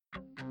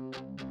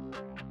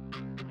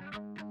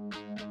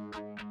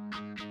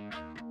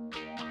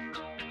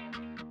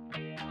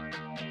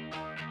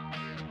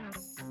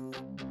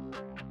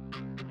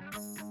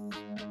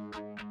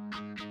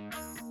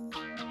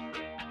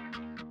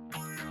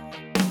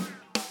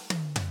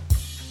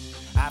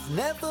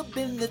Never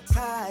been the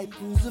type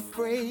who's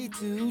afraid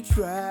to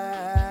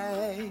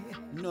try.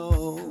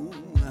 No.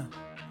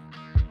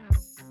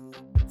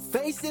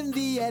 Facing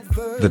the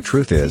adversity. The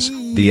truth is,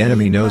 the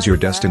enemy knows your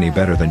destiny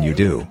better than you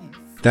do.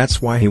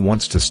 That's why he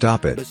wants to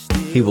stop it.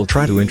 He will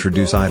try to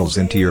introduce idols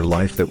into your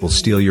life that will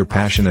steal your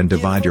passion and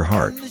divide your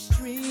heart.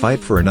 Fight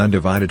for an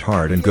undivided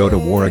heart and go to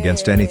war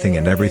against anything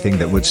and everything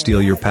that would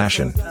steal your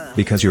passion,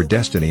 because your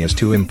destiny is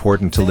too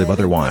important to live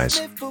otherwise.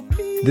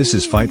 This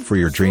is Fight for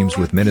Your Dreams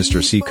with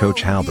Minister C.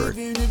 Coach Halbert.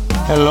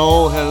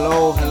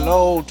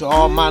 Hello to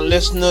all my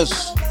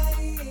listeners.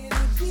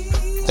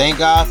 Thank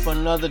God for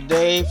another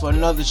day, for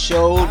another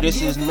show.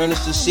 This is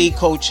Minister C.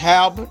 Coach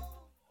Halbert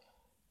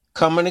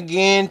coming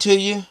again to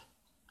you.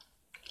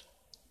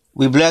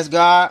 We bless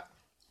God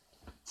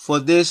for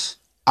this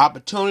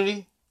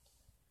opportunity,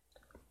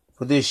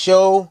 for this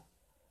show.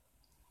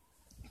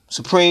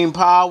 Supreme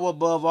power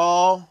above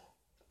all,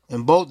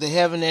 in both the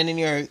heaven and in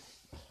the earth.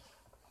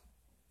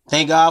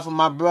 Thank God for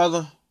my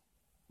brother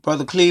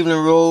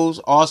Cleveland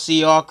Rose,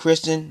 RCR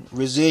Christian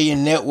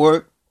Resilient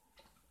Network.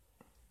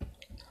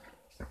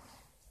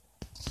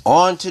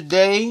 On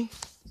today,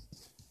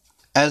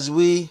 as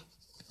we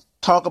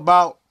talk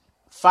about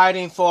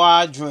fighting for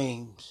our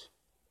dreams,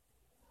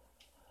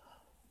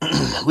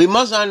 we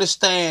must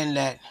understand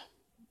that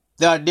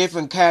there are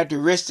different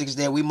characteristics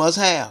that we must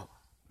have.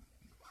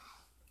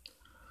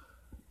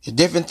 There's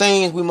different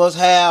things we must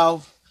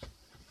have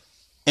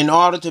in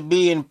order to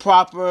be in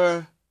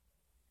proper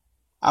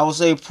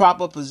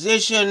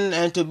position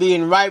and to be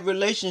in right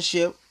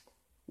relationship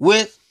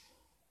with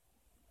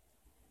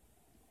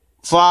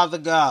Father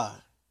God.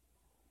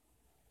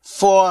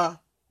 For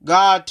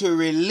God to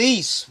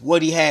release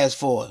what he has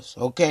for us,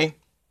 okay?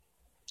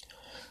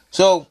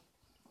 So,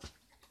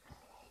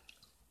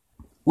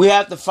 we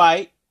have to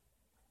fight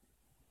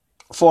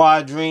for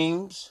our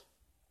dreams.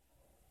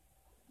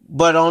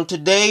 But on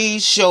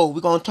today's show,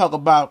 we're going to talk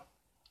about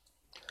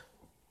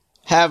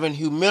having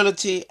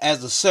humility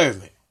as a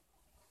servant.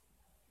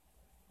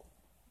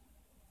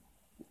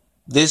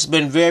 This has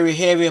been very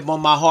heavy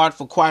upon my heart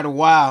for quite a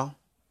while.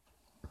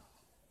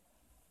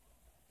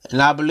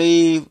 And I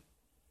believe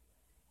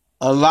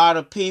a lot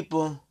of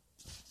people,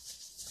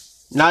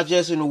 not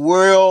just in the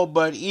world,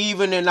 but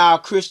even in our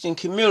Christian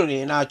community,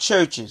 in our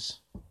churches,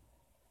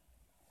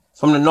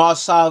 from the north,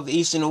 south,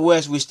 east, and the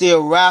west, we're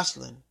still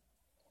wrestling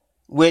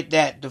with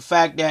that. The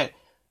fact that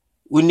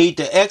we need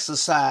to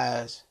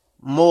exercise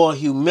more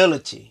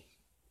humility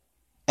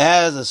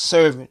as a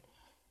servant,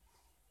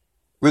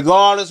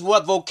 regardless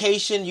what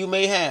vocation you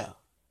may have.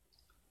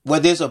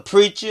 Whether it's a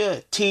preacher,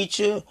 a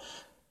teacher,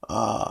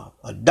 a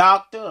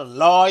doctor, a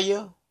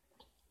lawyer,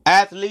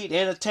 athlete,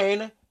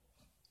 entertainer,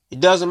 it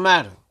doesn't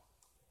matter.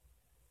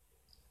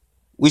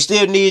 We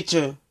still need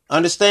to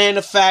understand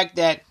the fact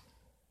that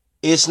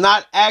it's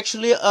not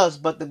actually us,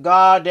 but the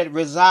God that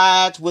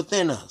resides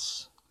within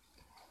us.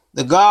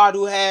 The God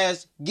who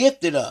has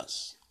gifted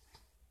us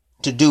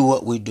to do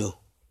what we do.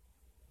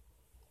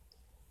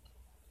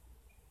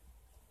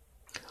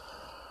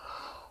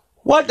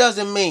 What does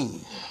it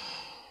mean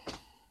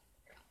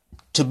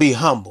to be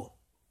humble?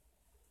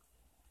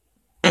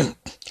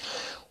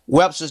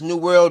 Webster's New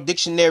World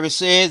Dictionary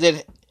says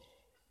that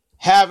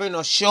having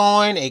or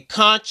showing a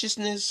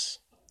consciousness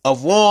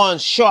of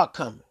one's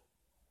shortcoming,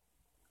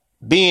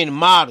 being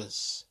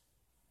modest,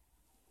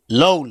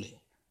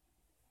 lowly.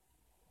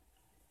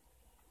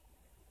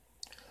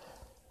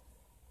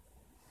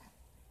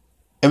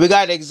 And we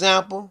got an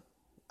example.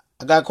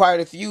 I got quite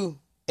a few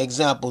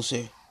examples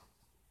here,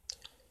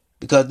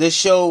 because this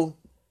show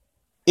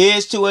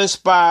is to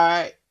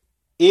inspire,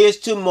 is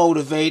to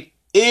motivate,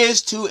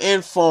 is to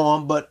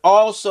inform, but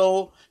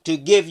also to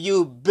give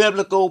you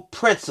biblical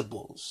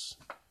principles.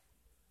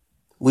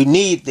 We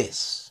need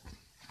this.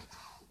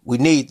 We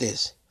need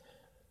this.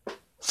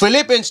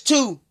 Philippians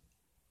 2,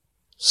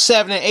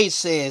 7 and 8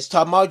 says,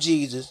 talking about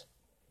Jesus,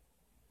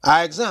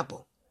 our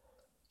example.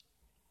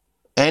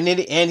 And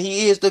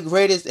he is the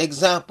greatest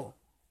example.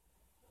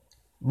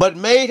 But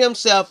made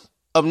himself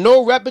of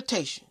no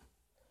reputation,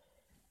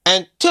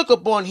 and took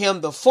upon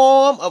him the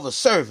form of a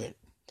servant,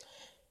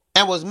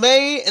 and was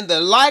made in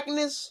the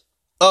likeness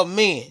of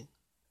men.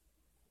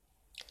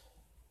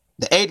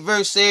 The 8th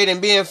verse said,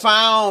 and being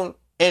found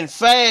in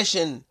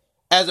fashion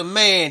as a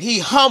man, he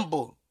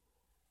humbled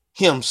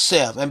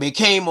himself and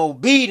became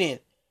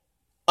obedient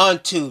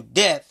unto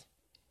death,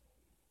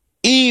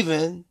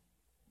 even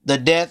the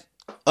death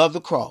of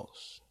the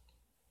cross.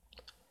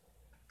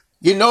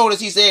 You notice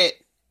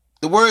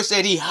the word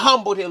said he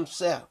humbled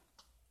himself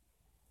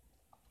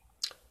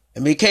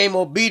and became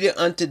obedient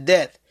unto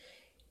death,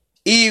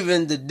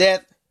 even the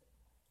death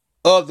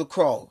of the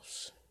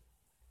cross.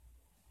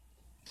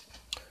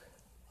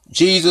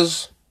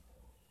 Jesus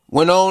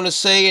went on to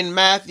say in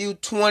Matthew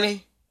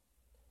 20,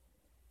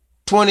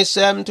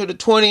 27 to the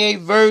 28th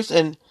verse,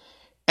 and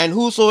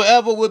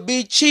whosoever would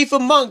be chief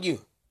among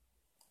you,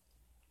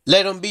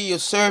 let him be your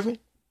servant.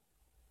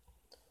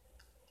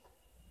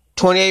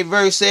 28th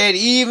verse said,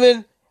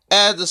 even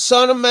as the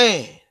Son of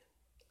Man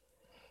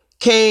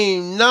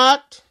came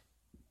not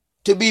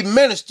to be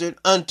ministered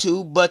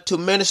unto, but to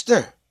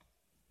minister,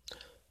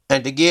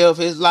 and to give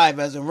his life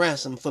as a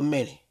ransom for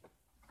many.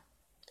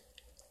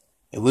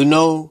 And we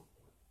know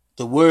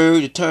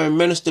the term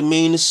minister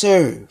means to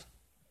serve.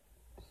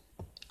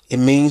 It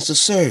means to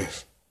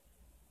serve.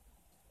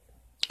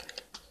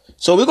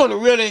 So we're going to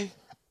really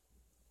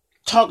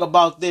talk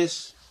about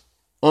this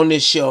on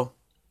this show.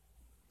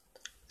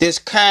 This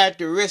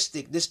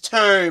characteristic, this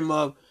term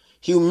of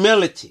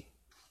humility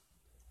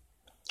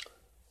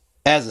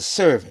as a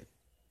servant.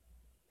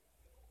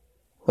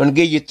 I'm going to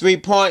give you 3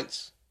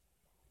 points.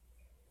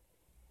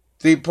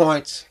 3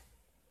 points.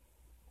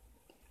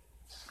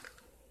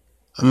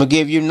 I'm going to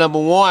give you number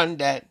 1,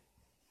 that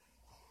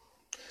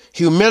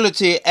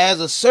humility as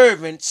a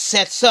servant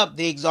sets up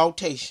the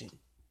exaltation.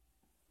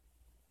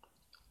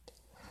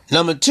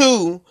 Number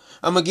 2,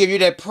 I'm going to give you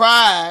that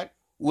pride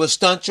will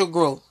stunt your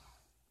growth.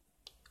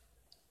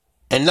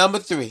 And number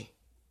 3,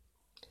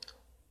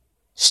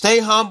 stay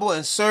humble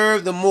and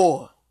serve the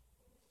more,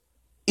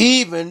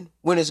 even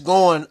when it's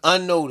going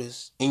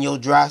unnoticed in your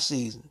dry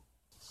season.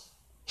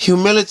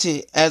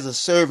 Humility as a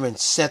servant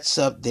sets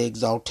up the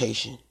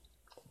exaltation.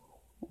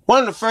 One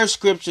of the first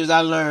scriptures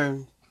I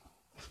learned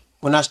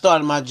when I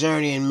started my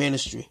journey in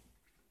ministry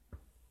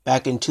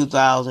back in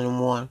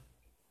 2001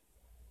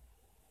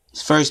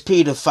 is 1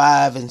 Peter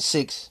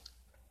 5:6.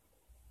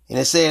 And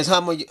it says,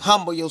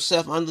 humble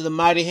yourself under the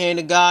mighty hand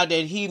of God,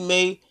 that he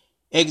may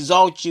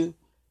exalt you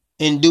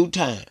in due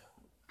time.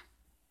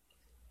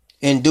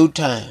 In due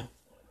time.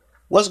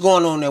 What's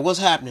going on there? What's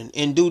happening?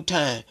 In due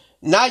time.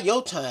 Not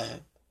your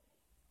time.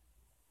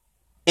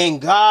 In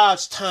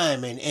God's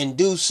time and in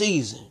due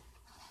season.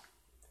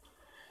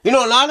 You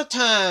know, a lot of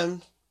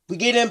times we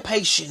get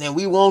impatient and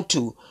we want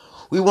to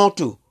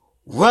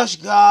rush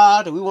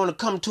God, and we want to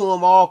come to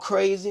him all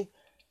crazy.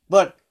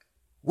 But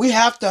we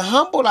have to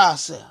humble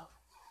ourselves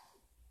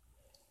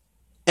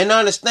and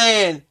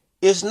understand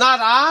it's not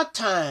our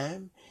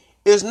time,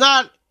 it's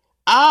not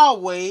our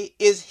way,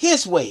 it's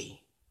his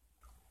way.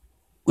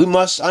 We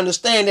must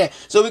understand that.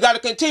 So we got to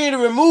continue to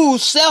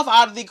remove self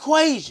out of the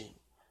equation.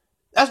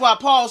 That's why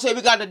Paul said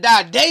we got to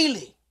die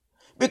daily.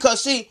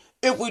 Because see,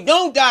 if we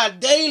don't die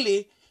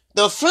daily,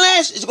 the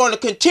flesh is going to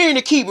continue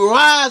to keep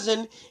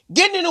rising,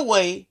 getting in the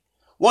way,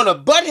 want to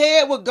butt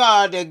head with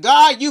God, that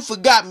God, you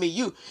forgot me.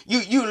 You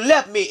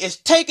left me. It's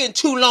taking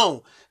too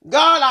long.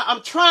 God,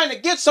 I'm trying to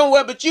get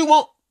somewhere, but you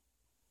won't.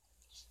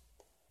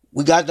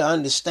 We got to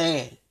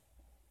understand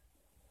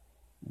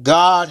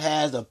God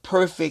has a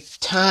perfect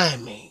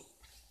timing.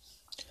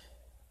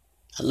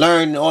 I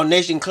learned on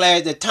Nation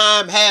class that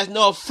time has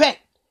no effect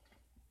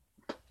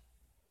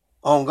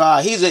on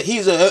God. He's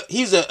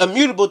a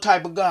immutable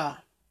type of God.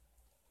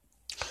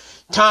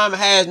 Time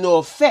has no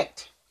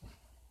effect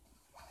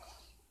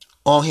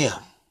on him.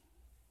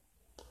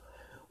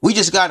 We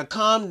just got to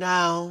calm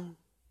down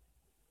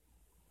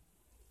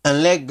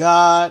and let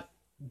God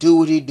do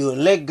what he do. And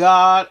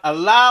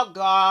allow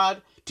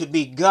God to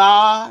be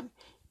God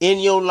in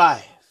your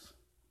life.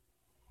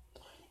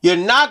 You're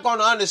not going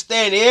to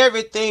understand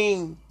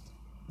everything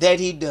that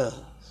he does.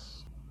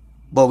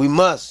 But we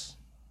must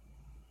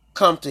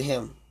come to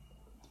him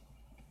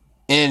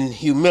in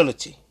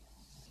humility.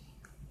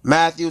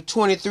 Matthew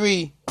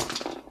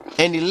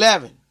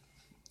 23:11.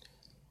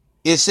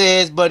 It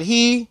says, but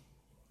he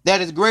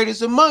that is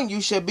greatest among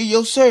you shall be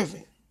your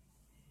servant.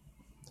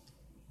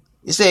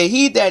 It says,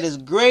 he that is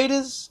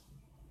greatest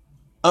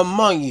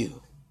among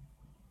you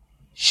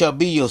shall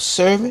be your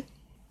servant.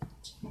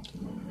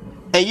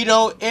 And you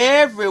know,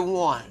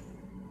 everyone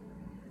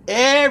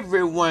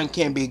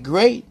can be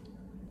great.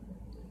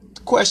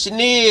 The question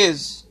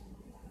is,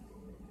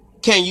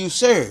 can you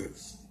serve?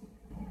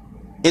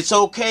 It's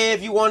okay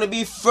if you want to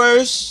be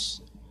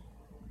first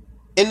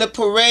in the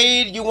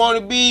parade. You want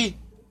to be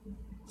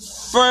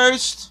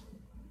first.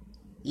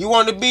 You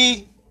want to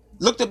be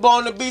looked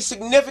upon to be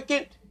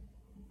significant.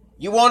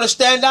 You want to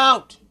stand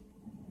out.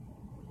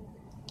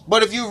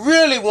 But if you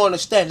really want to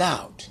stand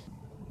out,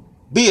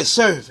 be a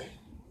servant.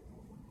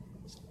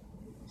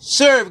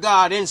 Serve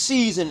God in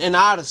season and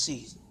out of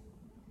season.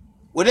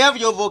 Whatever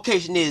your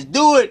vocation is,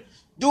 do it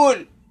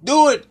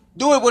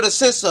with a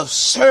sense of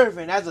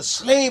serving as a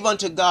slave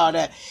unto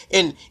God,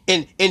 in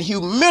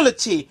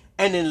humility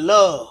and in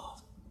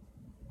love.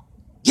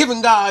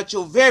 Giving God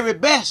your very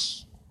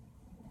best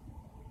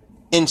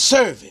in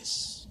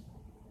service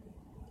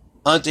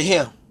unto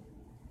him.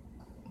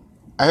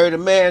 I heard a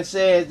man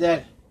say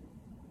that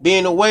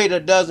being a waiter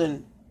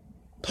doesn't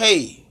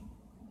pay.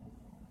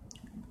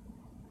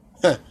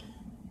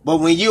 But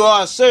when you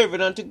are a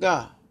servant unto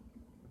God,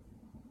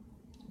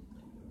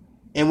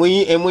 and when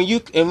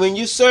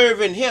you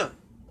serving him,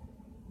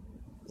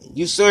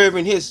 you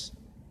serving his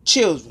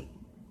children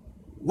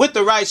with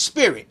the right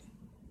spirit,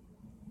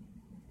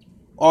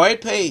 or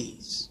it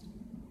pays.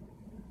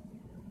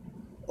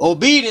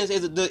 Obedience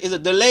is a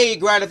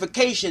delayed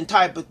gratification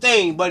type of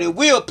thing, but it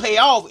will pay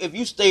off if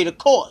you stay the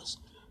course.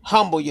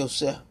 Humble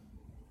yourself.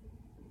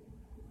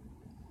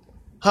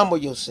 Humble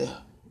yourself.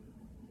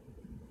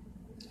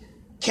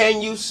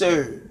 Can you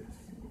serve?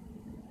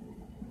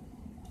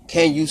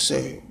 Can you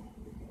serve?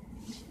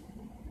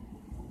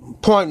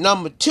 Point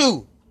number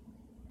 2,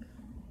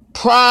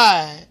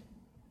 pride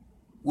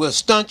will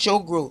stunt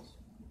your growth.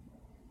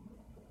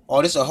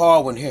 Oh, this is a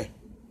hard one here.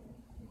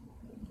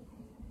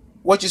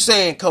 What you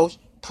saying, coach?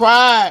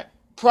 Pride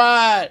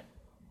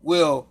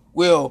will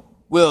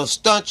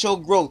stunt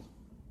your growth.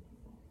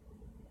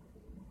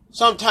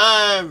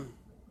 Sometime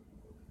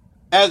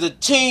as a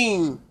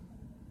team,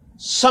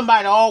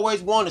 somebody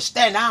always want to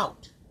stand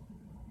out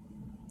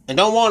and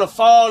don't want to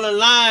fall in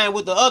line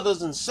with the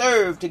others and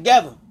serve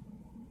together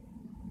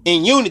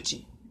in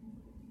unity.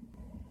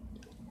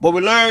 But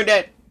we learned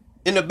that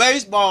in the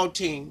baseball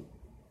team,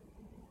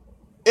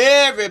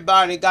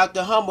 everybody got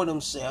to humble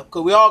themselves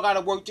because we all got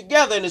to work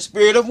together in the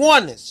spirit of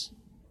oneness.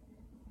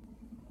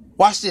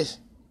 Watch this.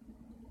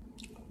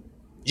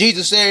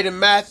 Jesus said in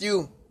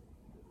Matthew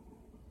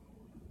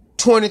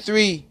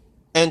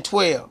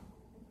 23:12,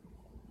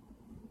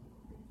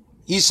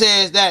 he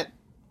says that,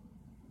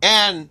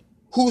 and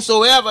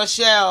whosoever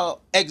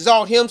shall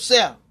exalt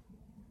himself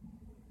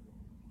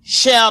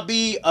shall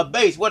be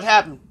abased. What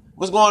happened?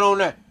 What's going on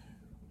there?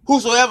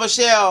 Whosoever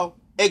shall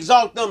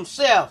exalt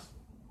themselves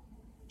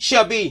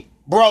shall be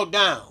brought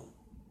down.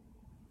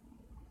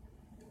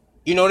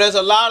 You know, there's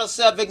a lot of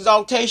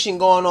self-exaltation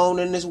going on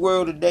in this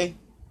world today.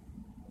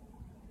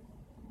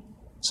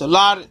 It's a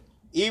lot of,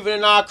 even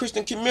in our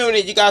Christian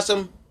community, you got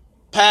some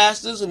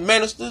pastors and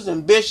ministers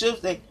and bishops,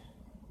 they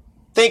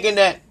thinking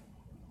that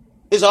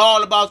it's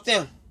all about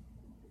them.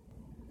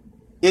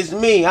 It's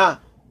me.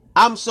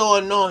 I'm so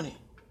anointed.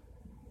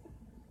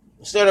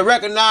 Instead of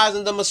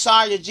recognizing the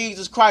Messiah,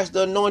 Jesus Christ,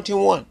 the anointed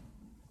one.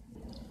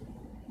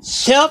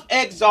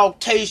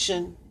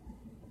 Self-exaltation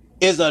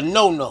is a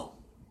no-no.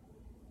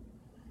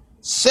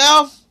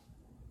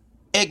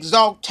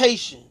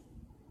 Self-exaltation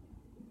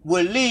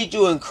will lead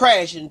you and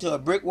crash into a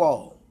brick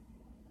wall.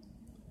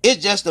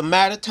 It's just a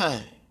matter of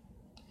time.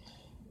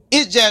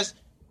 It's just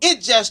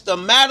a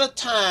matter of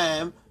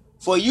time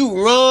for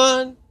you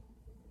run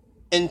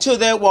into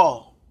that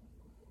wall.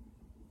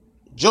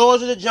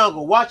 George of the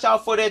Jungle, watch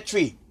out for that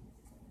tree.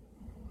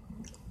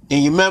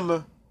 And you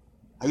remember,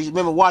 I used to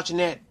remember watching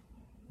that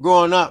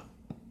growing up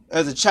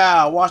as a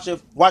child. Watch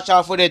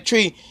out for that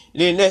tree.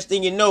 And then next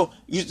thing you know,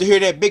 you used to hear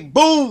that big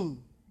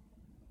boom.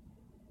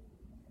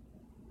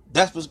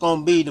 That's what's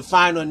going to be the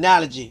final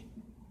analogy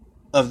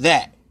of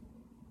that.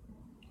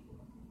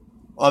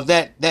 Of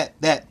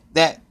that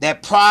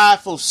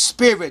prideful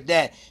spirit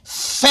that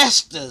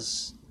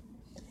festers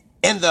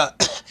in the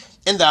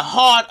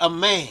heart of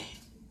man.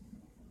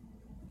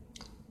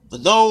 For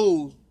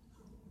those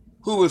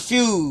who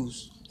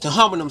refuse to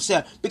humble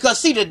themselves. Because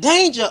see, the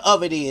danger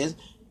of it is,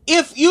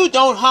 if you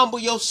don't humble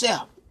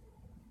yourself,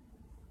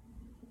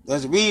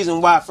 there's a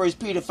reason why 1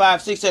 Peter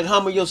 5:6 said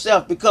humble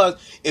yourself. Because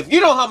if you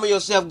don't humble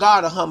yourself,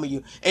 God will humble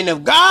you. And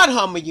if God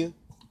humble you,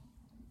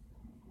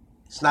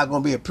 it's not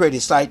going to be a pretty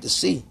sight to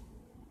see.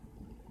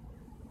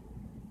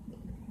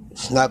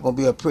 It's not going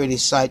to be a pretty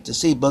sight to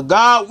see. But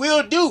God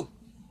will do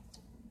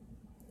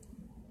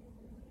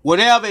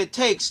whatever it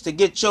takes to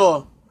get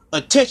your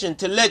attention,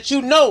 to let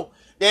you know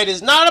that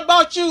it's not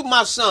about you,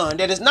 my son.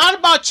 That it's not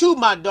about you,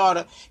 my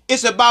daughter.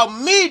 It's about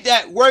me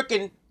that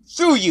working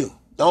through you.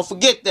 Don't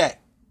forget that.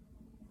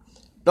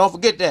 Don't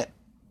forget that.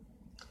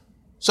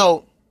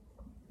 So,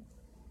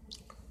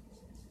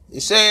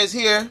 it says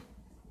here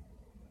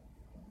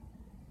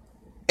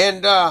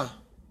in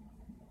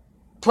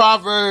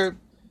Proverbs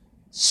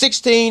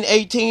 16,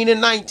 18,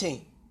 and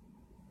 19.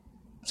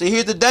 See,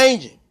 here's the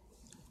danger.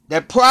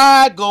 That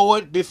pride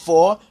goeth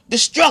before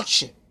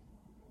destruction,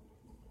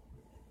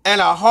 and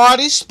a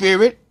haughty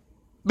spirit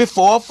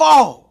before a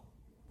fall.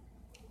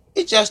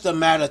 It's just a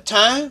matter of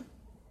time.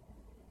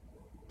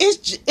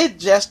 It's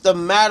just a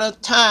matter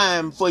of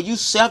time for you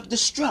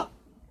self-destruct.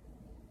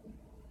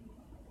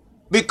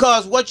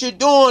 Because what you're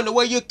doing, the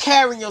way you're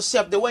carrying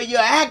yourself, the way you're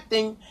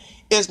acting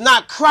is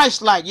not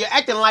Christ-like. You're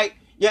acting like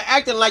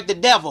the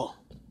devil.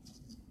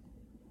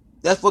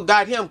 That's what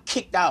got him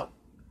kicked out.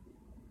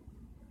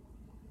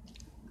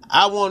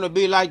 I want to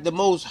be like the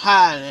Most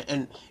High,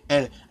 and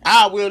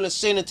I will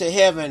ascend into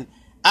heaven.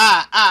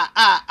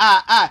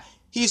 I.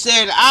 He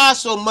said I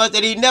so much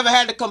that he never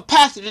had the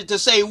capacity to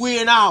say we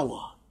and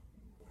our.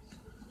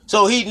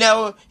 So he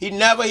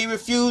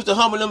refused to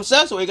humble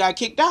himself, so he got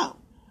kicked out.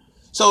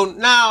 So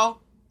now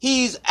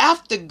he's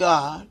after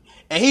God,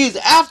 and he's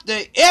after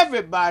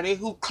everybody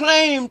who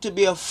claimed to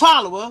be a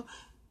follower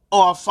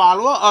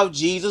of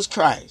Jesus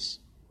Christ.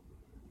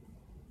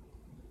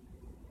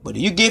 But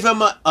if you give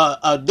him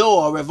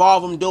a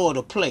revolving door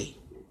to play,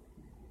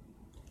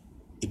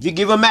 if you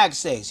give him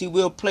access, he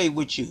will play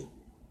with you.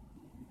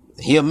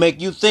 He'll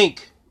make you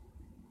think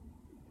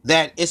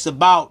that it's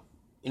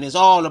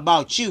all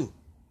about you.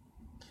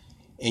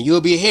 And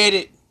you'll be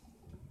headed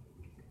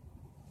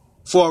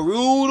for a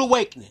rude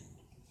awakening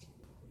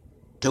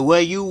to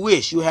where you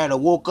wish you had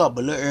woke up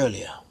a little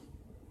earlier.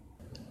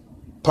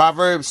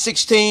 Proverbs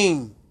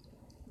 16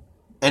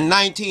 and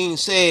 19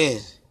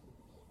 says,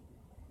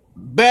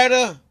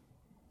 better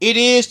it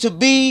is to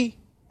be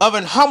of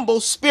an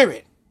humble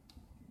spirit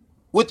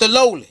with the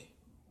lowly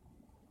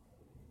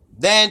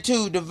than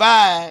to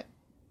divide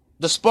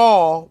the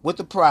spoil with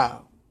the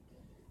proud.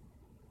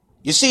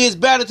 You see, it's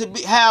better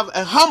to have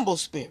a humble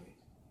spirit.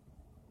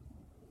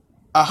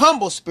 A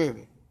humble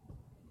spirit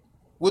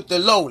with the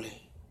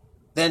lowly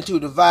than to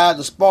divide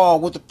the spoil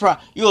with the proud.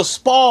 You're a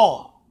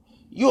spoil.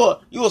 You're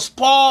a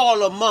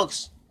spoil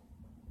amongst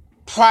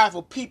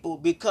prideful people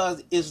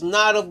because it's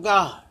not of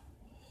God.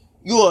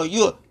 You're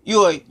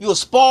a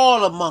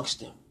spoil amongst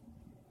them.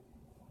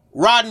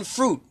 Rotten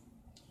fruit.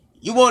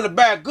 You want to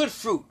bear good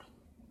fruit.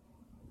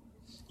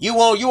 You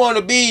want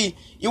to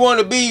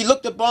be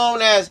looked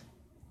upon as,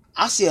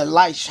 I see a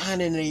light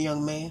shining in a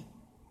young man.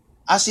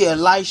 I see a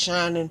light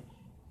shining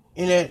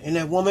in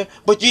that woman.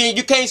 But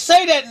you can't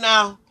say that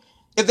now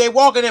if they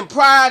walking in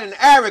pride and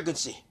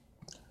arrogancy.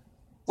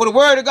 For the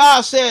word of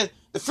God says,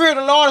 the fear of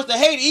the Lord is to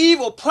hate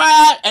evil,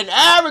 pride, and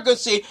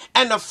arrogancy,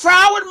 and the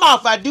froward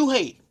mouth I do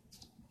hate.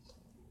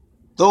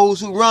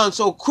 Those who run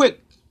so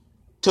quick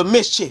to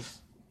mischief.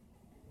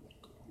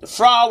 The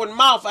froward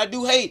mouth I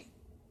do hate.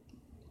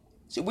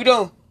 See, we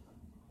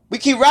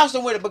keep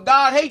wrestling with it, but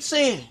God hates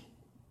sin.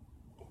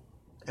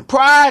 And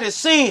pride is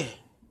sin.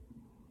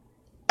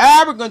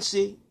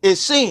 Arrogancy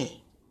is sin.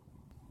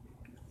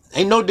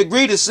 Ain't no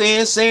degree to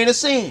sin. Sin is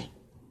sin.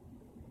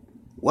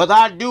 Whether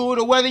I do it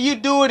or whether you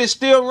do it is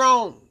still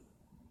wrong.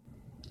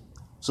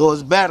 So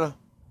it's better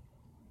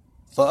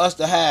for us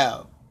to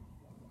have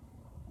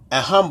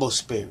a humble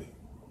spirit.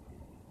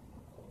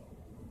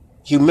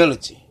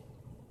 Humility.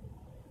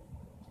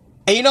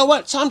 And you know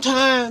what?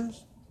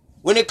 Sometimes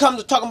when it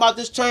comes to talking about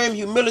this term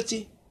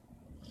humility,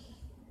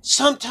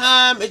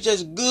 sometimes it's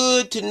just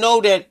good to know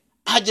that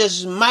I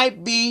just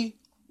might be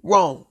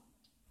wrong.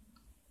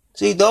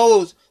 See,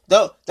 that's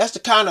the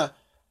kind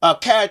of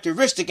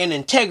characteristic and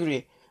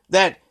integrity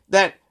that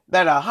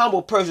a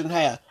humble person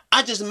has.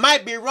 I just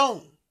might be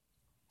wrong.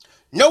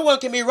 No one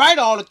can be right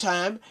all the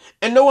time,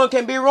 and no one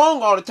can be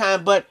wrong all the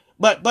time. But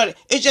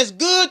it's just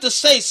good to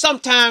say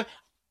sometimes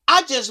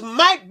I just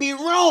might be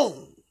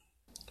wrong.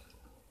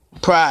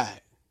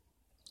 Pride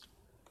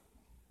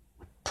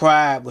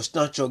will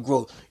stunt your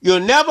growth. You'll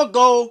never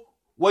go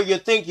where you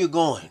think you're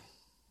going.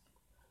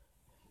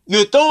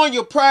 You're throwing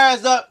your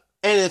prize up,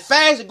 and as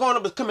fast as going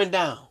up, it's coming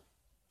down.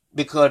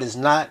 Because it's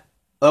not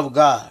of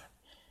God.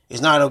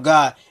 It's not of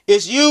God.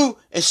 It's you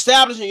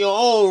establishing your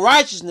own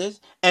righteousness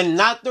and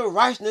not the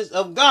righteousness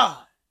of God.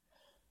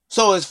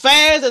 So as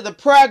fast as the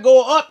pride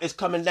go up, it's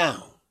coming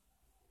down.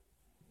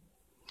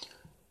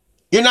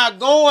 You're not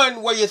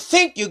going where you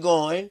think you're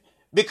going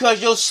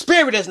because your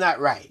spirit is not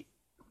right.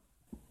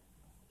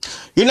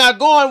 You're not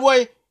going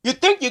where you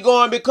think you're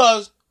going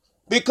because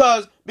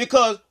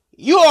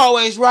you're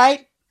always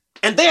right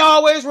and they're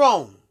always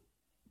wrong.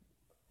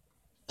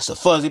 It's a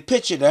fuzzy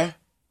picture there.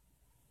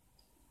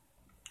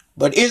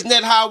 But isn't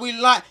that how we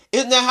like?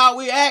 Isn't that how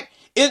we act?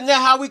 Isn't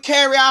that how we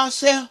carry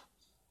ourselves?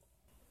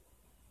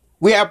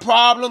 We have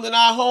problems in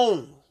our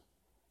homes.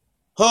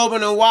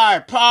 Husband and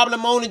wife,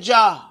 problem on the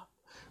job.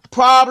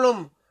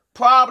 Problems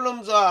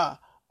at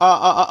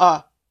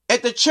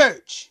the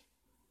church.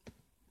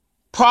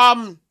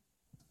 Problem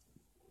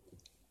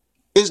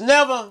is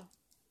never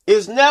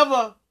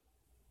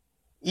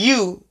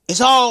you.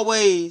 It's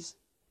always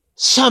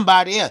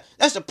somebody else.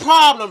 That's a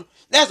problem.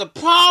 There's a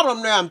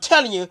problem there, I'm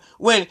telling you,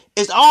 when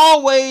it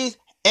always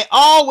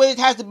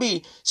has to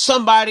be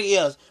somebody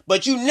else.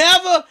 But you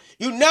never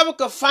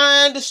could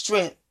find the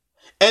strength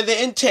and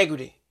the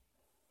integrity,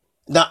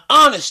 the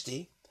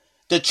honesty,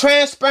 the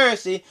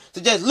transparency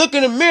to just look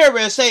in the mirror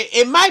and say,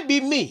 it might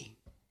be me.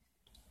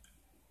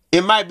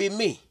 It might be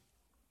me.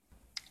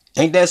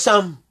 Ain't that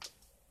something?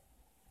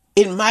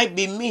 It might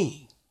be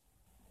me.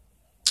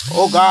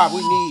 Oh God,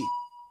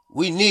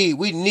 we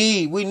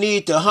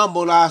need to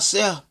humble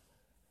ourselves.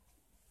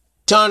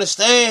 To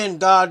understand,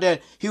 God,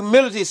 that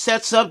humility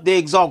sets up the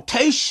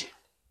exaltation.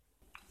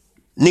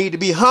 Need to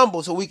be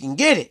humble so we can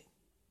get it.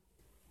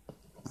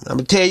 I'm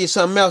going to tell you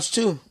something else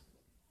too.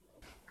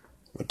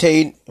 I'm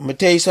going to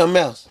tell you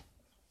something else.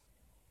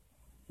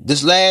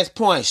 This last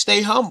point,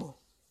 stay humble.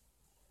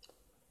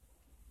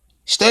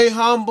 Stay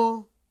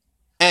humble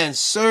and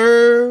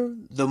serve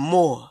the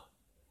more,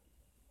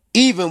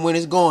 even when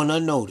it's going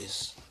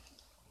unnoticed.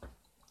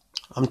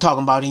 I'm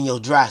talking about in your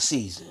dry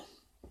season.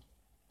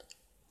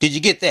 Did you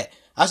get that?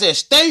 I said,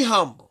 stay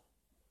humble.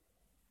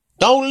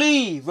 Don't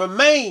leave.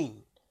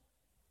 Remain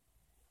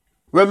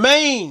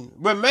on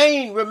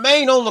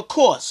the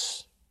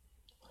course.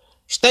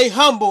 Stay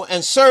humble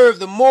and serve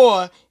the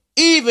more,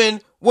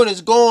 even when it's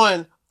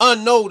going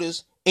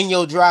unnoticed in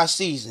your dry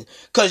season.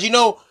 Because,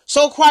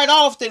 so quite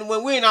often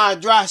when we're in our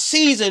dry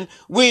season,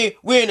 we're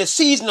in a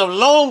season of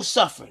long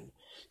suffering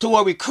to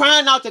where we're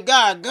crying out to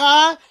God.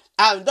 God,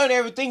 I've done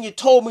everything you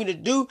told me to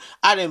do.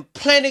 I done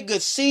planted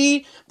good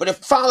seed, but if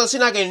Father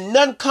said I get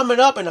nothing coming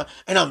up and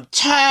I'm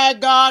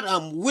tired, God,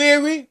 I'm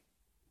weary.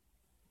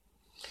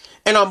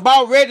 And I'm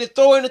about ready to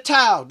throw in the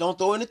towel. Don't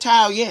throw in the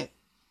towel yet.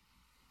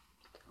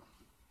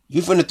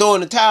 You finna throw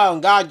in the towel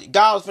and God's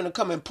finna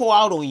come and pour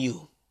out on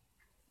you.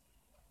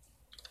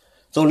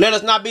 So let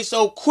us not be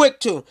so quick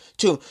to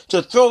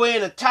throw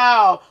in a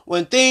towel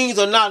when things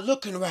are not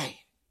looking right.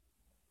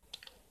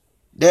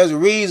 There's a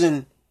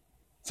reason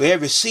for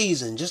every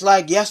season. Just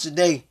like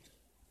yesterday,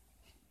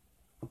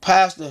 the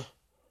pastor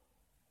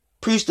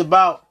preached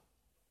about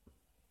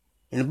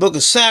in the book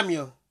of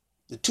Samuel,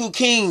 the two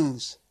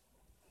kings,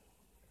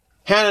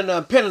 Hannah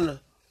and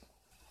Peninnah.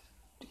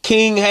 The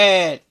king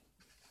had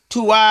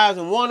two wives,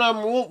 and one of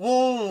them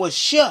womb was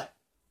shut.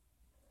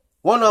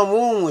 One of them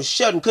womb was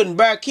shut and couldn't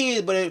bear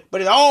kids,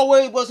 but it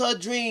always was her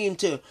dream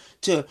to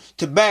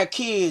bear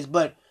kids,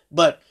 but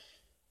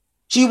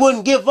she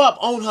wouldn't give up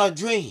on her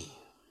dream.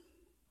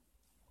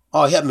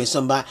 Oh, help me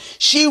somebody.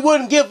 She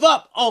wouldn't give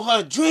up on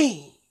her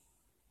dream.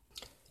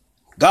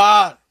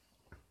 God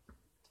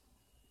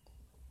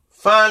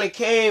finally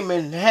came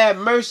and had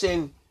mercy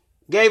and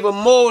gave her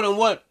more than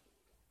what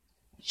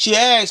she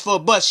asked for,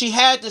 but she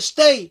had to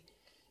stay.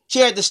 She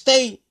had to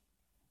stay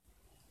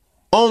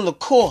on the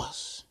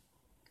course.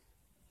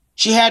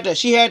 She had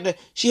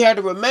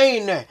to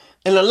remain there.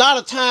 And a lot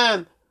of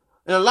time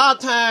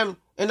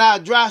in our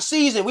dry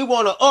season, we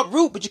want to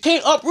uproot, but you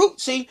can't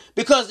uproot, see,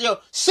 because your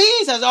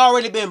seeds has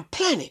already been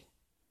planted.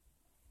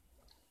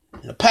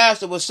 And the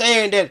pastor was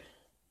saying that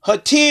her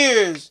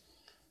tears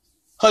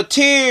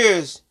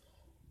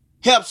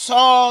helped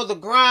sow the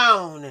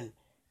ground and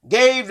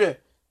gave the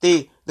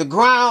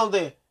ground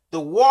the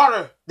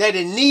water that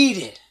it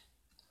needed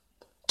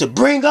to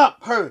bring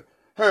up her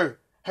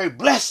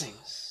blessings.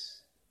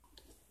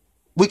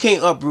 We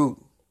can't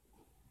uproot.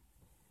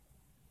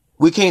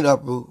 We can't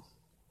uproot.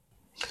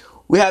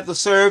 We have to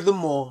serve them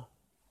more.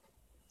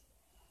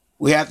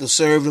 We have to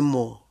serve them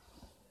more.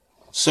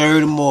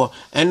 Serve them more.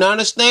 And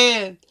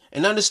understanding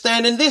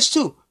this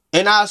too.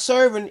 In our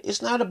serving,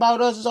 it's not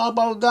about us, it's all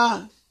about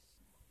God.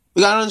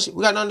 We got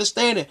to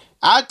understand it.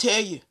 I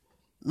tell you,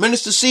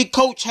 Minister C,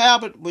 Coach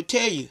Halbert would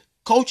tell you.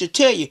 Coach would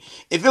tell you,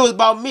 if it was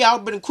about me, I would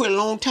have been quit a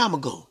long time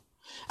ago.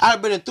 I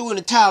would have been threw in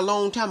the towel a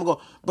long time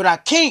ago. But I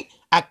can't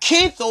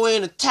throw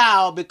in the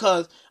towel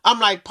because I'm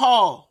like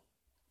Paul.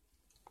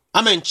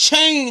 I'm in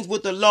chains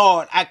with the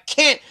Lord. I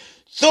can't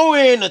throw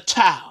in the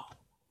towel.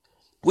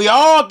 We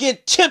all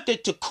get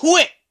tempted to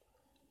quit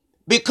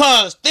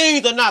because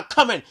things are not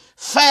coming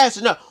fast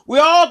enough. We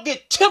all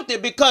get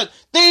tempted because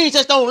things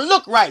just don't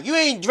look right. You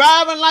ain't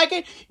driving like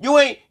it. You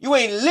ain't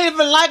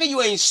living like it.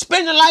 You ain't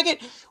spending like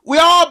it. We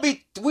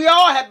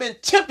all have been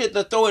tempted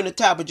to throw in the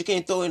towel, but you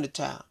can't throw in the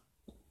towel.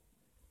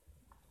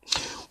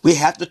 We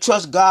have to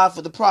trust God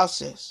for the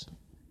process.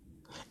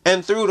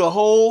 And through the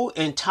whole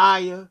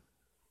entire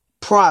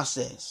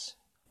process,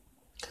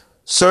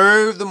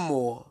 serve the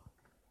more,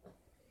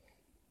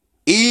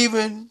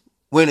 even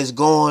when it's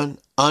going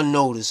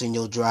unnoticed in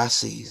your dry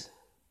season.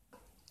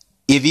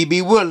 If ye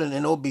be willing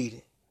and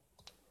obedient.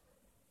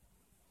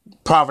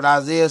 Prophet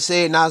Isaiah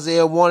said in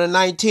Isaiah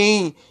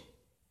 1:19,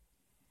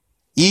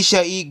 ye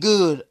shall eat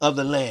good of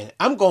the land.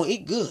 I'm going to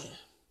eat good.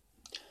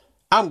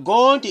 I'm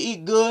going to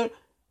eat good.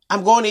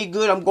 I'm going to eat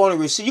good. I'm going to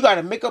receive. You got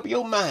to make up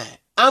your mind.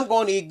 I'm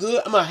going to eat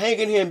good. I'm going to hang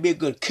in here and be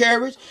good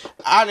courage.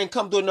 I didn't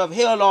come through enough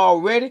hell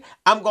already.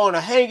 I'm going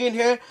to hang in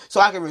here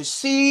so I can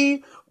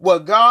receive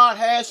what God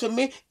has for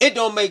me. It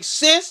don't make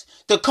sense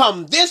to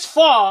come this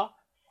far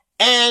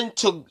and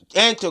to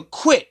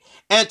quit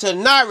and to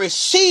not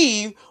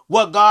receive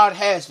what God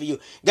has for you.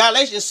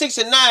 Galatians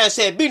 6:9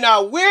 said, be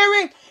not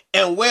weary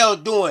and well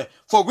doing,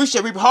 for we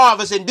shall reap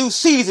harvest in due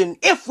season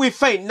if we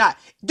faint not.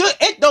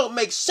 It don't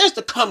make sense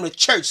to come to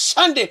church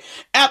Sunday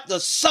after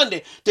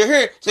Sunday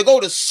to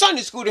go to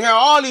Sunday school to hear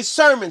all these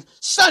sermons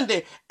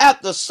Sunday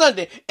after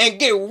Sunday and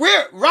get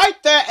right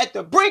there at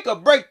the brink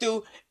of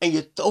breakthrough and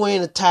you throw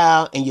in a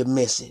towel and you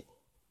miss it.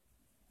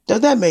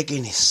 Does that make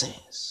any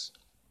sense?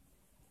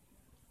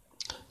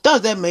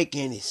 Does that make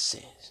any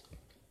sense?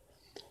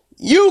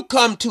 You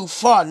come too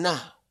far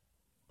now.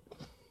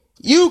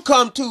 You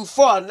come too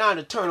far now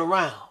to turn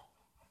around.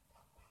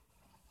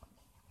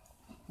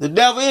 The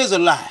devil is a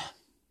lie.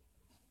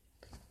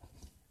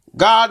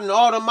 God and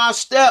order my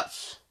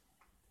steps.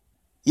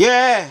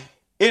 Yeah,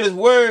 in his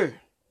word.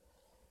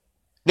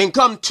 Then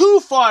come too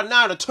far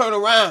now to turn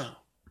around.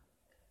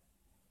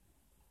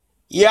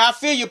 Yeah, I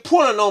feel you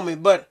pulling on me,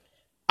 but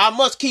I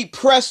must keep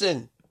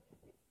pressing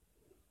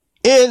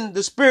in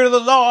the spirit of the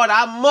Lord.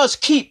 I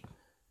must keep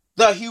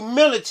the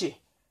humility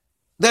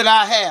that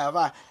I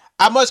have.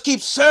 I must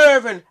keep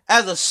serving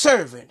as a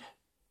servant.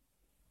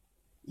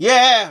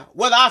 Yeah,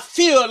 whether I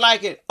feel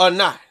like it or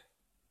not.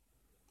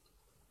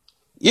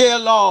 Yeah,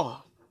 Lord.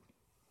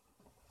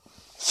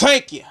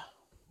 Thank you.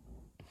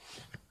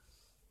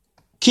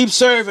 Keep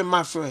serving,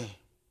 my friend.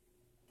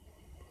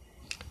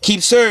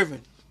 Keep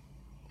serving,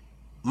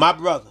 my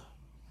brother.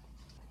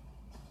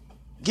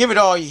 Give it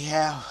all you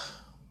have.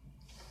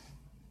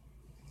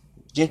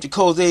 Gentle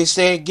Jose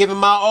said, give him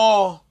my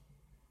all.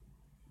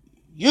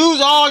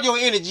 Use all your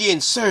energy in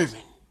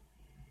serving.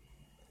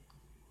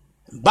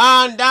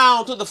 Bind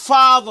down to the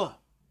Father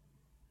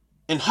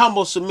in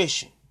humble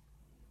submission.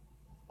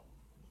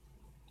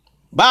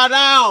 Bow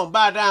down,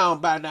 bow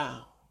down, bow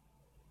down.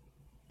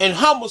 In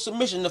humble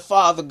submission to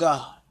Father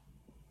God.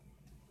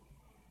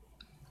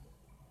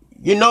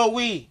 You know,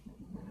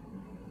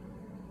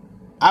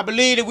 I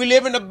believe that we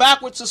live in a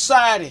backward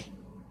society.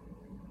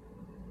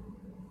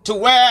 to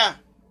where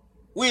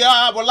we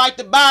would like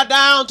to bow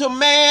down to a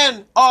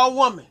man or a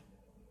woman.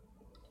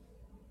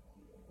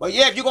 But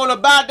yeah, if you're going to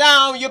bow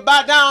down, you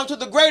bow down to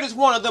the greatest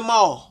one of them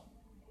all.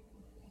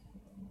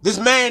 This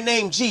man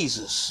named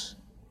Jesus.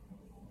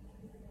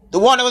 The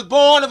one that was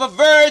born of a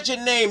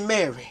virgin named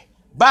Mary.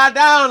 Bow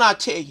down, I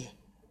tell you.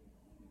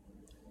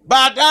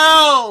 Bow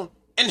down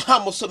in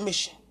humble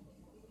submission.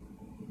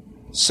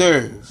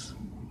 Serve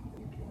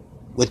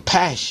with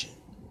passion.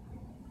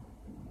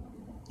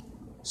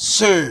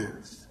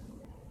 Serve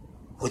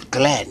with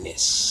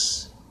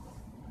gladness.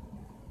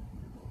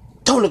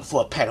 Don't look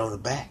for a pat on the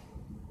back.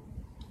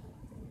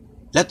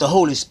 Let the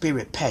Holy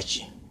Spirit pat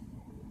you.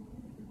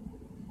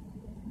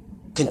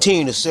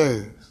 Continue to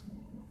serve.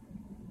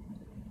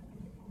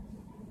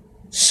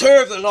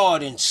 Serve the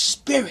Lord in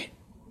spirit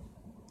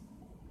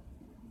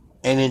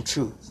and in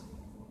truth.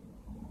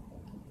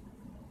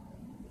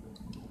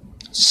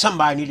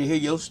 Somebody need to hear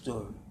your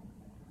story.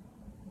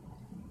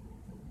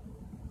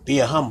 Be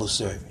a humble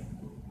servant.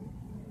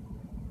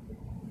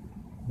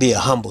 Be a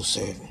humble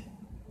servant.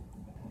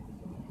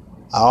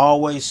 I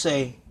always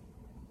say,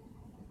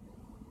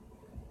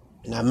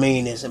 and I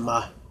mean this in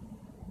my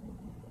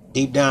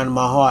deep down in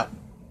my heart,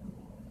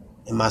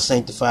 in my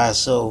sanctified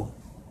soul,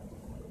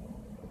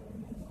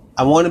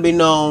 I want to be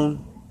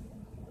known,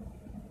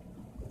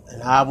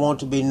 and I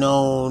want to be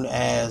known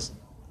as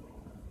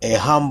a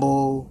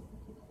humble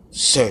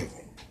servant.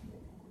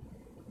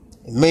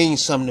 It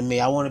means something to me.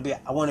 I want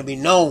to be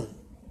known.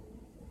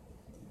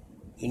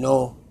 You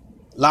know,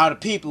 a lot of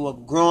people were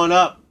growing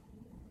up,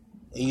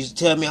 they used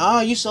to tell me, "Oh,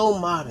 you're so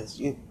modest."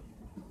 You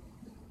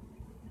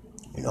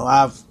know,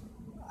 I've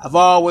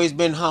always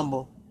been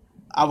humble.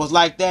 I was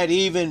like that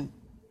even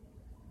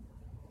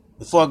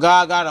before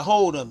God got a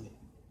hold of me.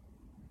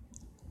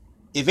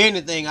 If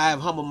anything, I have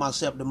humbled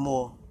myself the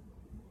more,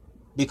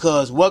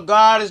 because what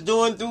God is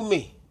doing through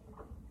me,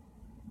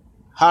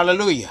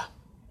 hallelujah,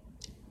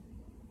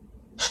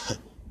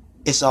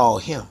 it's all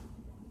Him.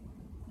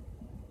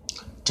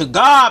 To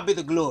God be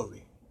the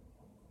glory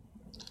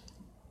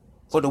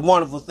for the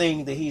wonderful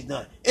things that He's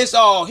done. It's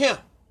all Him.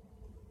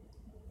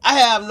 I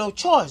have no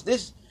choice.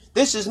 This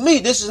is me.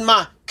 This is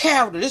my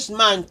character. This is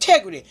my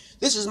integrity.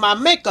 This is my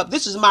makeup.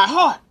 This is my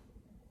heart.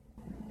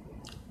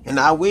 And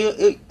I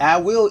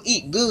will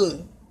eat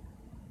good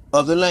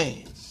of the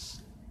land.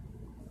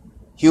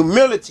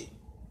 Humility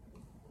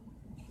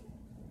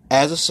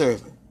as a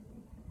servant.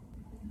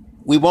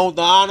 We want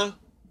the honor.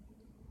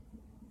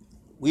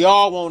 We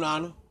all want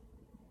honor.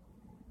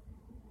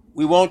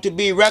 We want to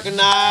be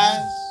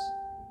recognized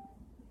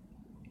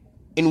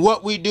in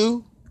what we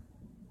do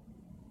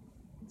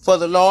for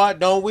the Lord,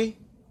 don't we?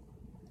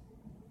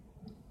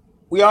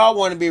 We all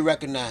want to be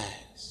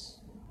recognized.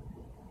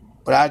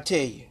 But I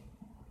tell you,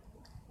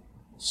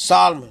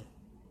 Solomon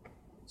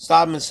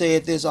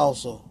said this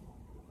also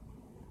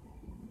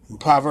in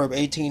Proverbs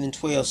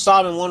 18:12.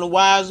 Solomon, one of the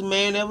wisest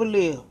men ever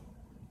lived,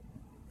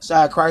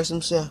 beside Christ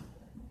Himself.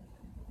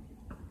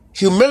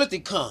 Humility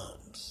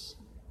comes.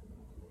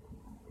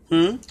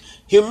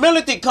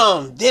 Humility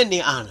comes, then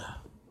the honor.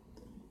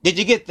 Did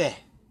you get that?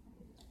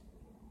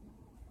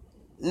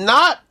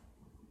 Not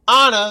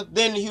honor,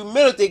 then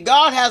humility.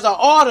 God has an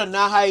order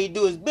now how He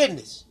do His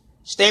business.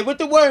 Stay with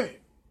the word.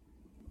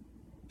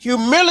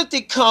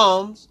 Humility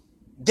comes,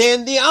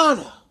 then the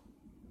honor.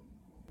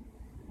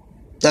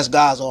 That's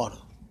God's order.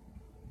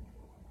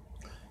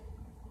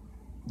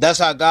 That's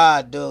how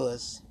God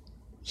does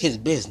His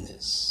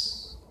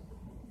business.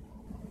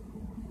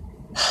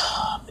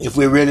 If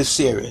we're really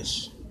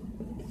serious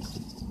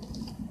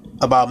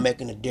about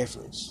making a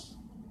difference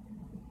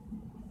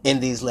in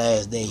these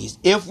last days,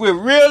 if we're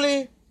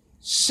really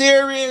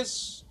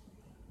serious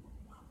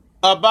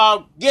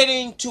about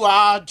getting to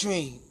our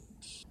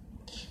dreams,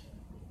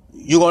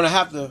 you're going to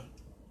have to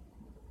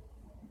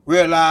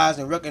realize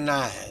and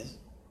recognize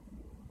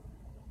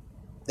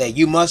that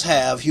you must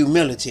have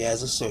humility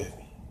as a servant.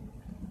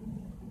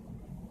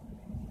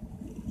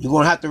 You're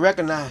going to have to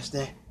recognize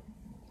that.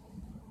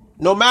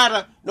 No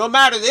matter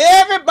if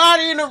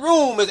everybody in the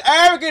room is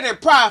arrogant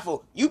and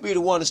prideful, you be the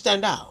one to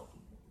stand out.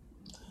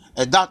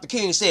 As Dr.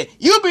 King said,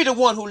 you be the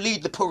one who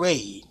lead the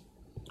parade.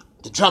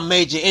 The drum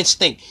major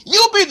instinct.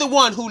 You be the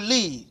one who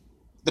lead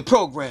the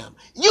program.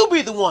 You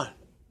be the one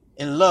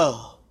in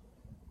love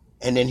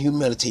and in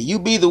humility. You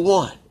be the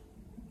one.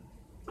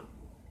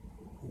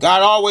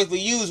 God always will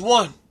use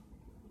one.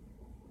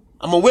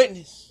 I'm a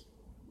witness.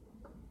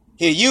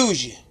 He'll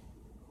use you.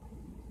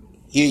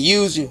 He'll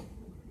use you.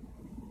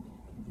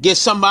 Get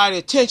somebody's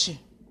attention.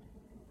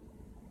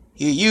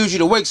 He'll use you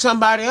to wake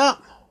somebody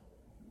up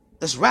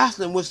that's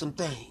wrestling with some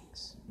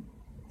things.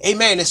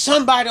 Amen. And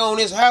somebody on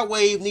this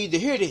airwave need to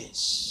hear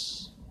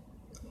this.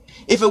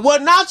 If it was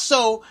not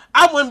so,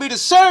 I wouldn't be the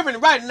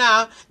servant right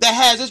now that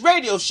has this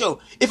radio show.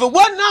 If it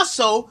was not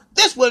so,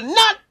 this would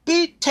not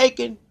be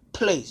taking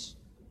place.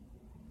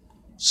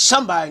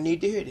 Somebody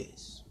need to hear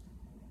this.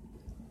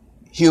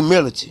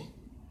 Humility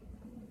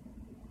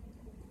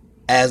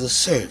as a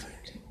servant.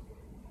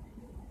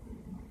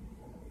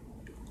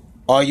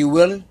 Are you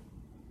willing?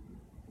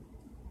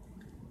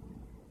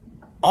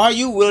 Are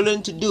you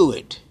willing to do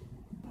it?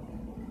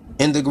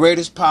 In the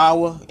greatest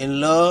power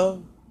in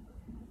love,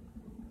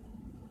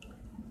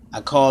 I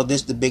call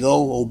this the big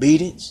old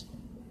obedience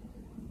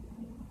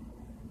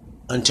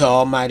unto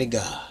Almighty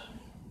God.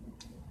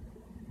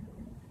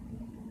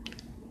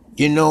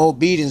 You know,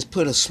 obedience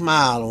put a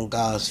smile on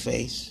God's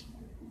face.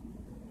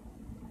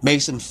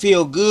 Makes him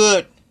feel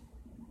good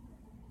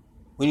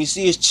when you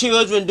see his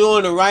children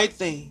doing the right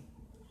thing.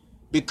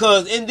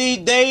 Because in these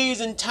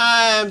days and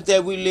times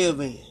that we live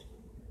in,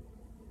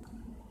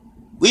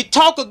 we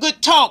talk a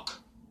good talk,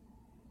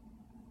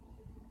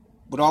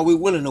 but are we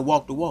willing to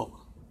walk the walk?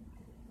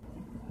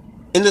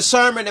 In the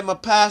sermon that my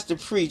pastor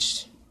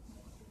preached,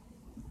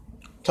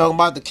 talking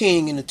about the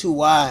king and the two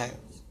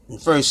wives in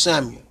 1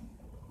 Samuel,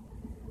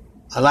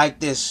 I like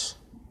this.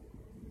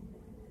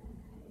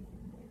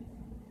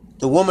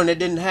 The woman that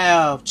didn't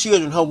have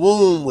children, her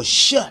womb was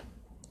shut.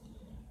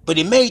 But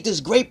he made this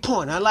great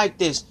point. I like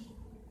this.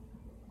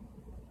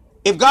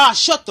 If God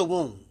shut the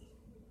womb,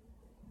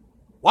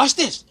 watch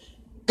this.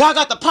 God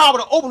got the power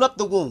to open up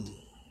the womb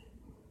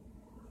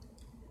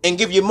and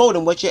give you more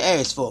than what you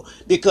asked for,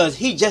 because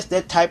he just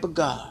that type of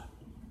God.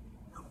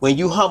 When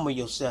you humble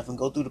yourself and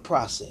go through the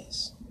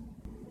process.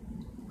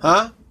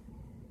 Huh?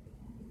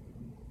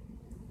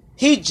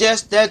 He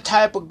just that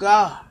type of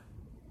God.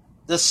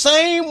 The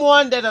same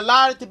one that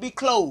allowed it to be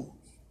closed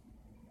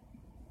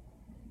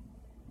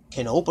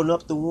can open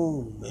up the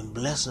womb and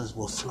blessings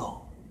will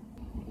flow.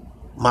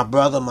 My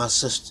brother, my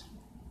sister,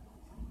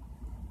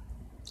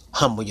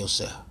 humble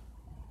yourself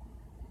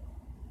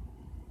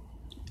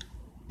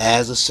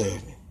as a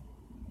servant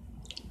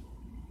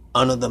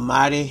under the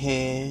mighty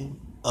hand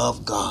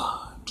of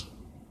God.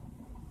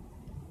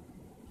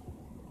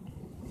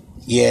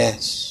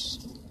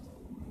 Yes.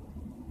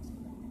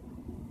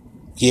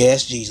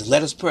 Yes, Jesus.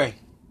 Let us pray.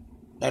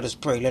 Let us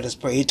pray. Let us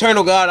pray.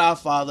 Eternal God, our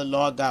Father,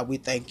 Lord God, we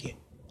thank you.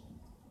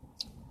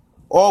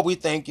 Oh, we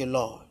thank you,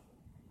 Lord.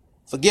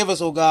 Forgive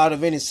us, O God,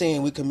 of any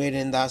sin we committed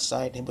in thy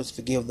sight, and but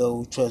forgive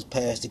those who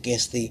trespassed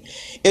against thee.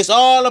 It's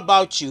all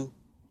about you.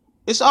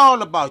 It's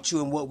all about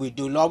you and what we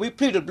do, Lord. We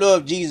plead the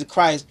blood of Jesus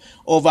Christ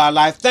over our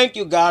life. Thank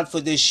you, God,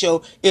 for this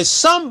show. It's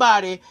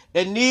somebody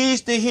that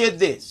needs to hear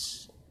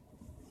this.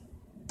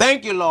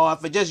 Thank you, Lord,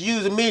 for just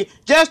using me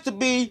just to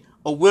be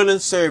a willing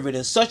servant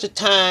in such a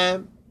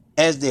time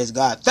as this,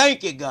 God.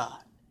 Thank you, God.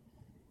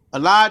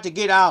 Allowed to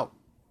get out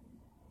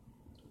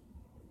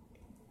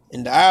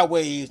in the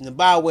airways and the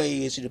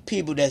byways to the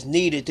people that's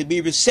needed to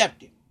be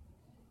receptive.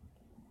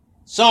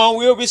 Some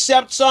will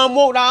accept, some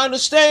won't. I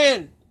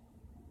understand.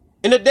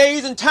 In the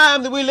days and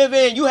times that we live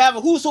in, you have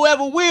a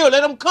whosoever will,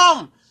 let them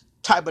come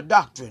type of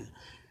doctrine.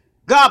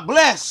 God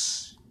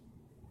bless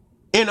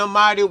in a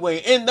mighty way,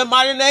 in the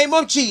mighty name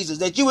of Jesus,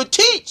 that you would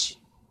teach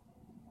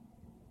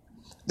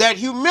that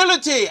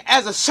humility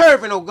as a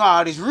servant of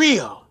God is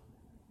real.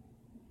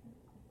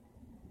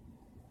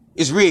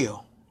 It's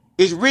real.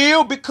 It's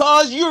real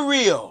because you're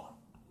real.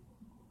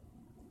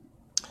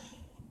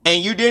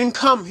 And you didn't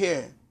come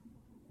here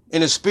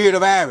in a spirit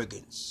of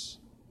arrogance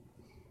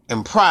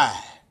and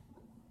pride,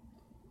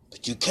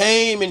 but you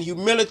came in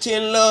humility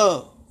and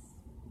love.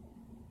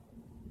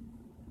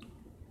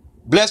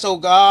 Bless, oh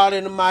God,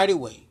 in a mighty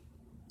way,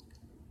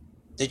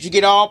 that you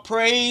get all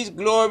praise,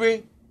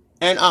 glory,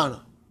 and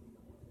honor.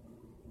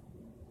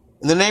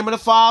 In the name of the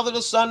Father,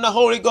 the Son, and the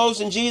Holy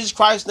Ghost, in Jesus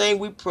Christ's name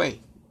we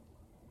pray.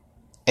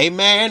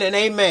 Amen and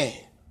amen.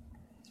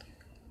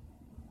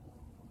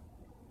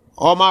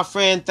 All my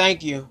friend,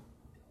 thank you.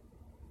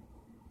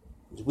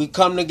 As we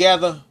come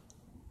together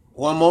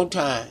one more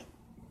time,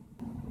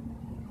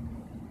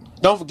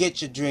 don't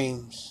forget your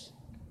dreams.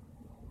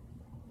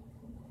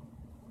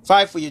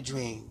 Fight for your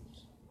dreams.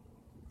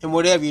 And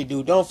whatever you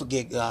do, don't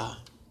forget God.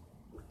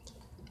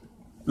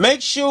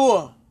 Make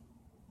sure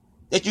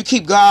that you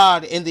keep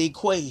God in the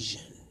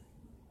equation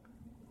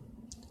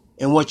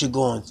in what you're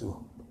going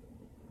through.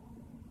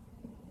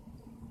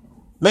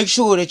 Make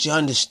sure that you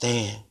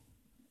understand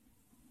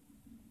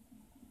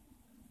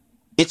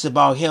it's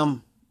about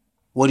him,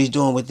 what he's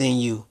doing within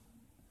you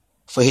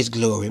for his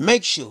glory.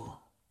 Make sure.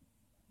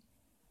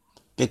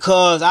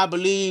 Because I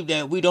believe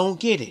that we don't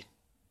get it.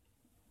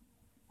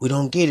 We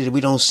don't get it. We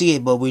don't see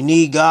it. But we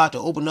need God to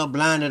open up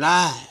blinded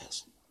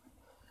eyes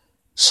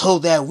so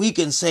that we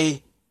can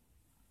say,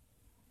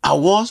 I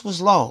once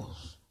was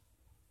lost,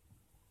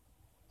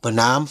 but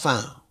now I'm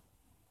found.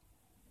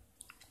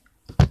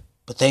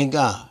 But thank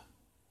God,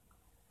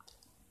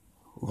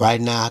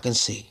 right now I can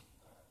see.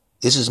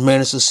 This is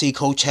Minister C.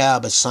 Coach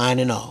Halbert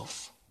signing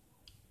off.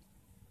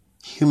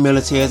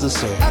 Humility as a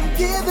servant.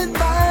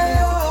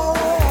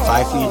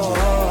 Fight for your dreams.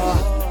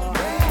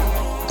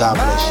 God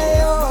bless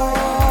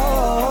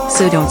you.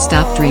 So don't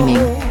stop dreaming.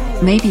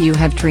 Maybe you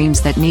have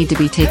dreams that need to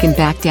be taken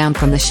back down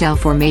from the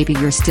shelf, or maybe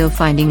you're still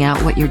finding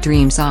out what your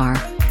dreams are.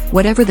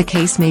 Whatever the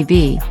case may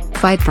be,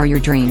 fight for your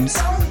dreams.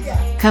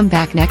 Come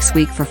back next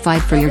week for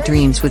Fight for Your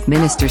Dreams with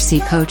Minister C.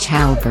 Coach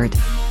Halbert.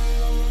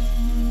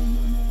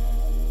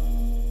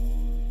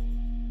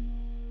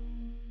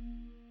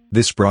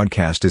 This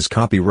broadcast is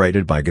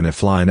copyrighted by Gonna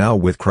Fly Now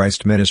with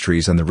Christ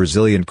Ministries and the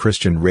Resilient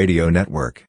Christian Radio Network.